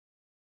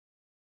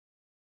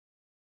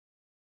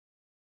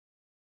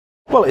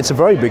Well, it's a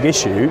very big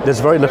issue.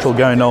 There's very little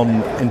going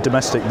on in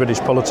domestic British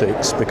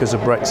politics because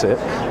of Brexit.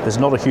 There's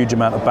not a huge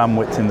amount of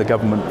bandwidth in the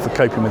government for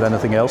coping with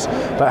anything else.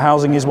 But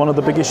housing is one of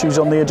the big issues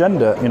on the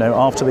agenda. You know,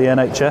 after the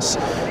NHS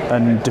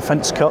and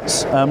defence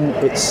cuts,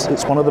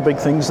 it's one of the big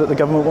things that the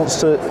government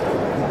wants to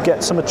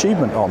get some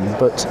achievement on.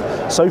 But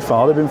so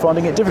far, they've been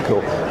finding it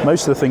difficult.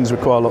 Most of the things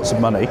require lots of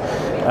money.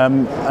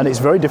 And it's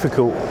very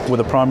difficult with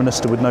a Prime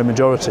Minister with no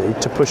majority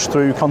to push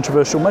through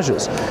controversial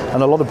measures.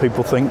 And a lot of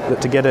people think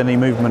that to get any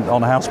movement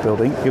on house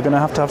building, you're going to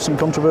have some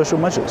controversial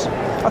measures.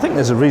 I think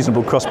there's a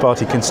reasonable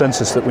cross-party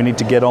consensus that we need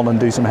to get on and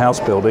do some house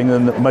building,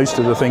 and that most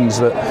of the things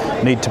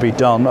that need to be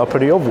done are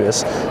pretty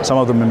obvious. Some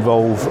of them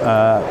involve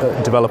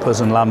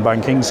developers and land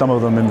banking, some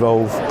of them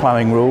involve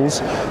planning rules,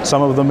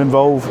 some of them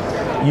involve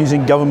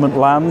using government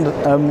land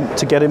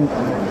to get him,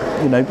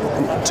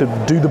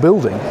 to do the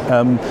building.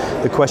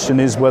 The question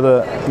is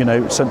whether,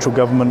 central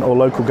government or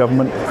local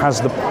government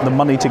has the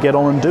money to get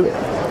on and do it.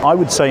 I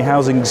would say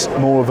housing's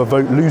more of a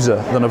vote loser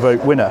than a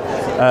vote winner.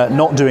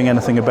 Not doing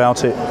anything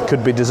about it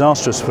could be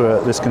disastrous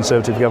for this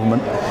Conservative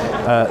government.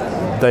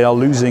 They are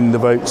losing the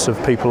votes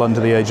of people under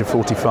the age of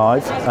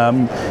 45,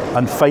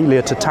 and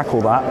failure to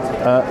tackle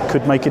that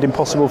could make it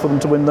impossible for them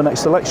to win the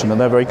next election,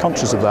 and they're very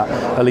conscious of that.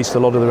 At least a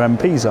lot of their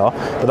MPs are,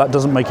 but that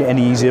doesn't make it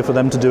any easier for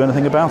them to do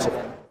anything about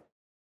it.